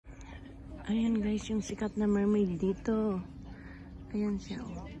Ayan guys, yung sikat na mermaid dito. Ayan siya.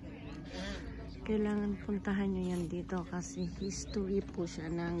 Oh. Kailangan puntahan nyo yan dito kasi history po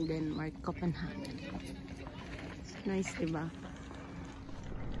siya ng Denmark, Copenhagen. Nice, diba?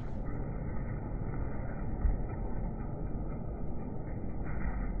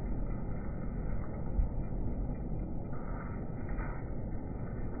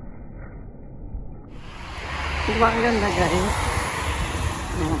 Diba ang ganda guys?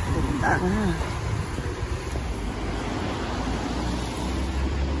 Oh, ganda na.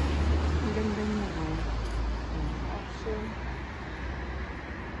 Ang ganda niya. Oh. Action.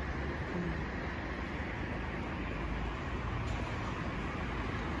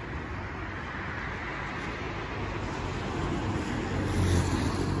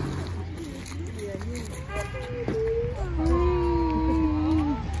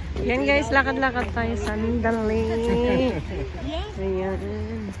 Yan guys, lakad-lakad tayo sa Sandali. Ayan.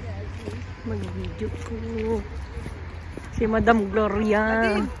 Mag-video ko. Si Madam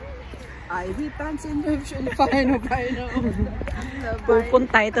Gloria. Ay, we transition. Paano.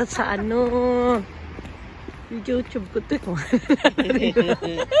 Pupunta ito sa ano. YouTube ko ito.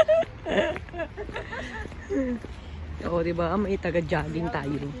 Oo, diba? May taga-jogging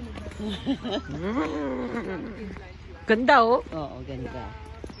tayo. Ganda oh. Oo, ganda.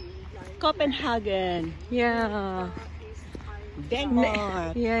 Copenhagen. Yeah.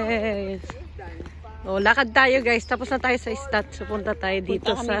 Denmark. Yes. Oh, lakad tayo guys. Tapos na tayo sa stat. So, punta tayo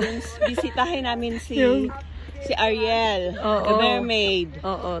dito sa... Bisitahin namin si Ariel. Oo. The Mermaid.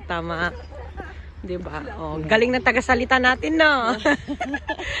 Oo, tama. Diba? Oh, galing ng tagasalita natin, no?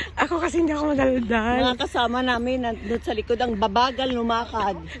 Ako kasi hindi ako madaldal. Mga kasama namin doon sa likod ang babagal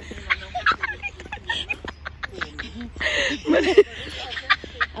lumakad.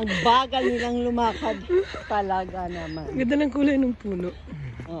 Ang bagal nilang lumakad talaga naman. Ganda ng kulay ng puno.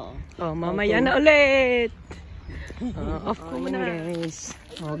 Oo. Oh, mamaya na ulit. Off ko muna guys.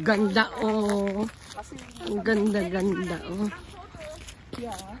 Oh, ganda oh. Ang ganda oh.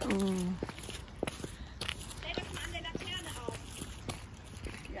 Oh.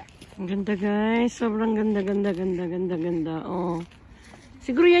 Ang ganda guys. Sobrang ganda. Oh.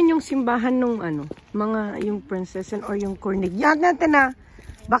 Siguro yan yung simbahan nung ano, mga yung princesses or yung cornig. Yan natin na.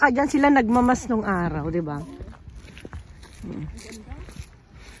 Baka dyan sila nagmamas nung araw, di ba?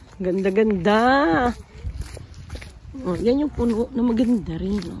 Ganda. Oh, yan yung puno na maganda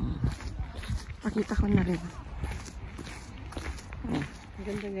rin. Oh. Pakita ko na rin. Oh,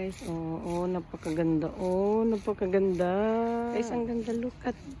 ganda guys. Oh, napakaganda. Oh, napakaganda. Guys, ang ganda. Look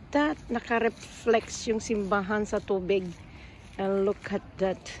at that. Naka-reflex yung simbahan sa tubig. And look at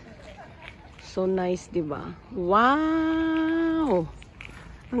that. So nice, di ba? Wow!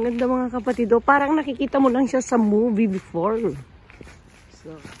 Ang ganda mga kapatid. Oh, parang nakikita mo lang siya sa movie before.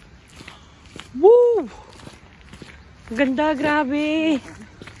 So, woo! Ganda, grabe.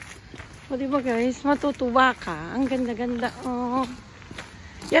 O, diba guys? Matutuwa ka. Ang ganda. Oh.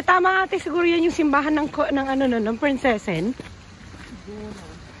 Yeah, tama ate. Siguro yan yung simbahan ng prinsesen.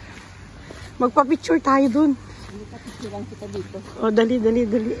 Magpa-picture tayo dun. Magpa-picturean kita dito. O, dali.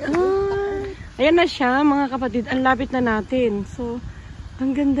 Ah, ayan na siya mga kapatid. Ang lapit na natin. So,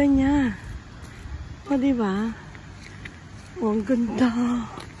 ang ganda niya. O, diba? O, ang ganda.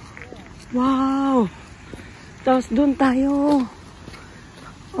 Wow! Tapos doon tayo.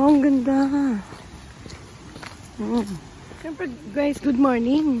 O, ang ganda. Siyempre, guys, good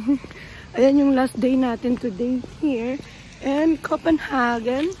morning. Ayan yung last day natin today here in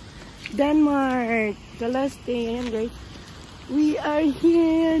Copenhagen, Denmark. The last day. Ayan, guys. We are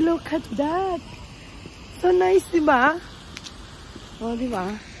here. Look at that. So nice, diba? O, diba?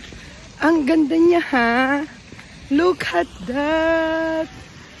 Ang ganda niya, ha? Look at that!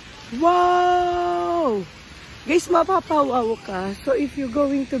 Wow! Guys, mapapawaw ka. So, if you're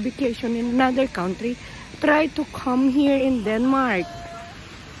going to vacation in another country, try to come here in Denmark.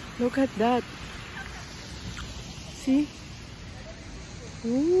 Look at that. See?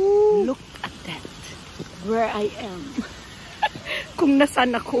 Ooh. Look at that. Where I am. Kung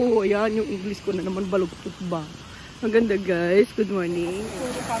nasan ako, yan, yung English ko na naman balugtot ba. Maganda guys. Good morning.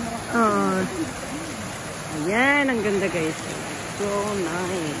 Ayan, ang ganda guys. So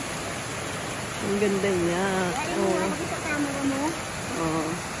nice. Ang ganda niya.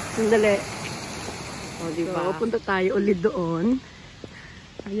 Sandali. Diba? So, punta tayo ulit doon.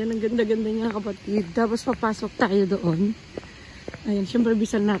 Ayan, ang ganda-ganda niya kapatid. Tapos papasok tayo doon. Ayan, syempre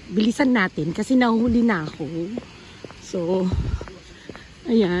bilisan natin kasi nahuli na ako. So,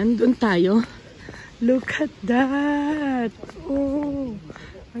 ayan, doon tayo. Look at that! Oh,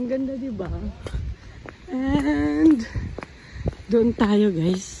 ang ganda, diba? And doon tayo,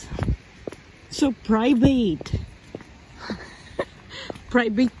 guys. So private.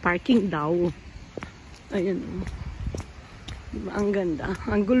 Private parking daw. Ayan. Diba, ang ganda.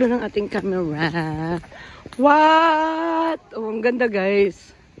 Ang gulo ng ating camera. What? Oh, ang ganda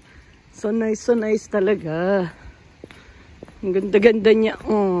guys. So nice talaga. Ang ganda-ganda niya.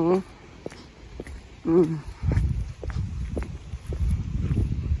 Oh.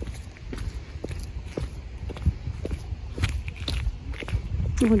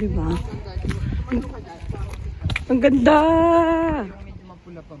 Oh, diba? Ang ganda!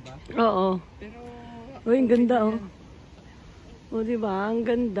 Oo. Uy, ang ganda, oh. O, diba? Ang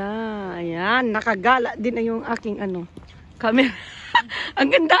ganda. Ayan, nakagala din na yung aking, camera. Ang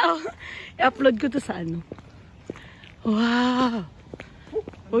ganda, oh. I-upload ko to sa, Wow!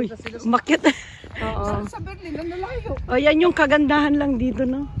 Uy, umakyat. Oo. Sa Berlin, ang nalayo. O, yan yung kagandahan lang dito,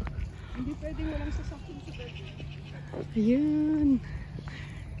 no? Hindi pwedeng walang sasakyan sa Berlin. Ayan.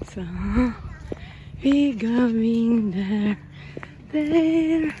 So, we going there.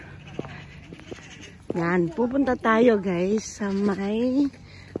 Yan, pupunta tayo guys sa may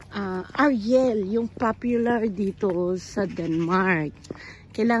Ariel, yung popular dito sa Denmark.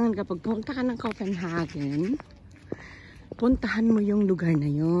 Kailangan kapag pumunta ka ng Copenhagen, puntahan mo yung lugar na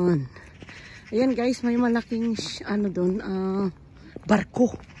yun. Ayan guys, may malaking doon,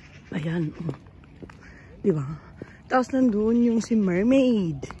 barko. Ayan, diba? Tapos nandun yung si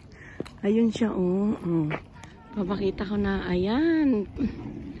Mermaid. Ayun siya, papakita ko na, ayan.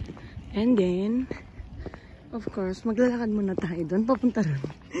 And then, of course, maglalakad muna tayo doon, papunta ron.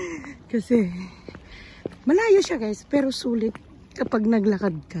 Kasi, malayo siya guys, pero sulit kapag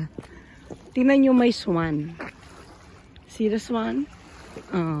naglakad ka. Tingnan nyo, may swan. See the swan?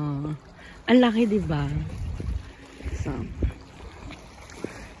 Ang laki, diba? So,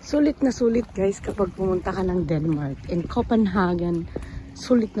 sulit na sulit guys kapag pumunta ka ng Denmark. In Copenhagen,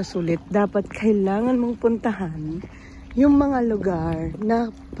 sulit na sulit. Dapat kailangan mong puntahan yung mga lugar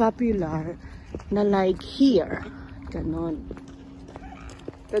na popular na like here. Ganon.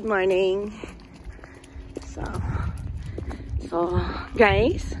 Good morning. So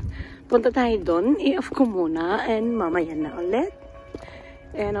guys, punta tayo doon. I-off ko muna and mamaya na ulit.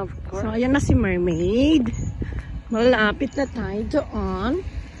 And of course, so ayan na si Mermaid. Malapit na tayo doon.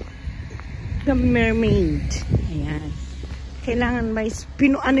 The Mermaid. Ayan. Kailangan may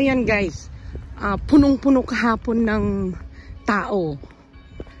ano yan guys? Punong-puno kahapon ng tao.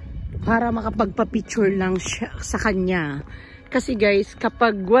 Para makapagpa-picture lang siya sa kanya. Kasi guys,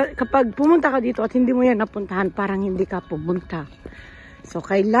 kapag pumunta ka dito at hindi mo yan napuntahan, parang hindi ka pumunta. So,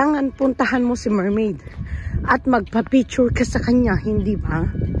 kailangan puntahan mo si Mermaid. At magpa-picture ka sa kanya, hindi ba?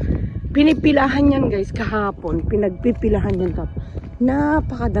 Pinipilahan yan guys kahapon. Pinagpipilahan yan kahapon.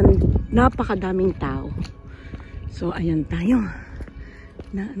 Napakadaming tao. So, ayan tayo.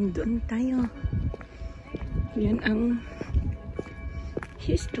 Naandoon tayo. Yan ang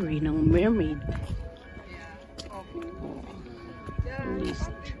history ng Mermaid.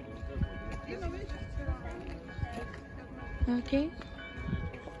 Okay.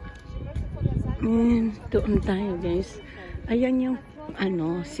 And doon tayo guys. Ayan yung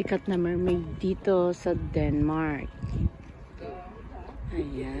sikat na mermaid dito sa Denmark.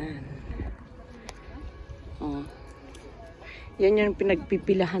 Ayan. Oh. Yan yung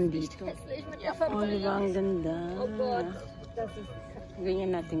pinagpipilahan dito. Oh, diba? Ang ganda.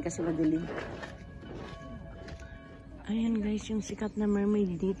 Ganyan natin kasi madilim. Ayan guys, yung sikat na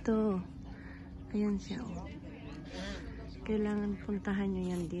mermaid dito. Ayan siya. Oh. Kailangan puntahan nyo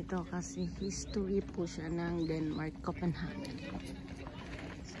yan dito kasi history po siya ng Denmark, Copenhagen.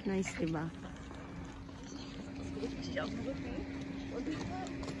 Nice, diba?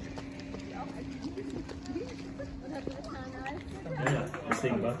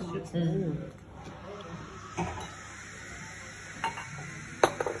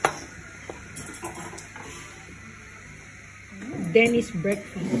 Danish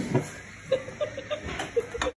breakfast.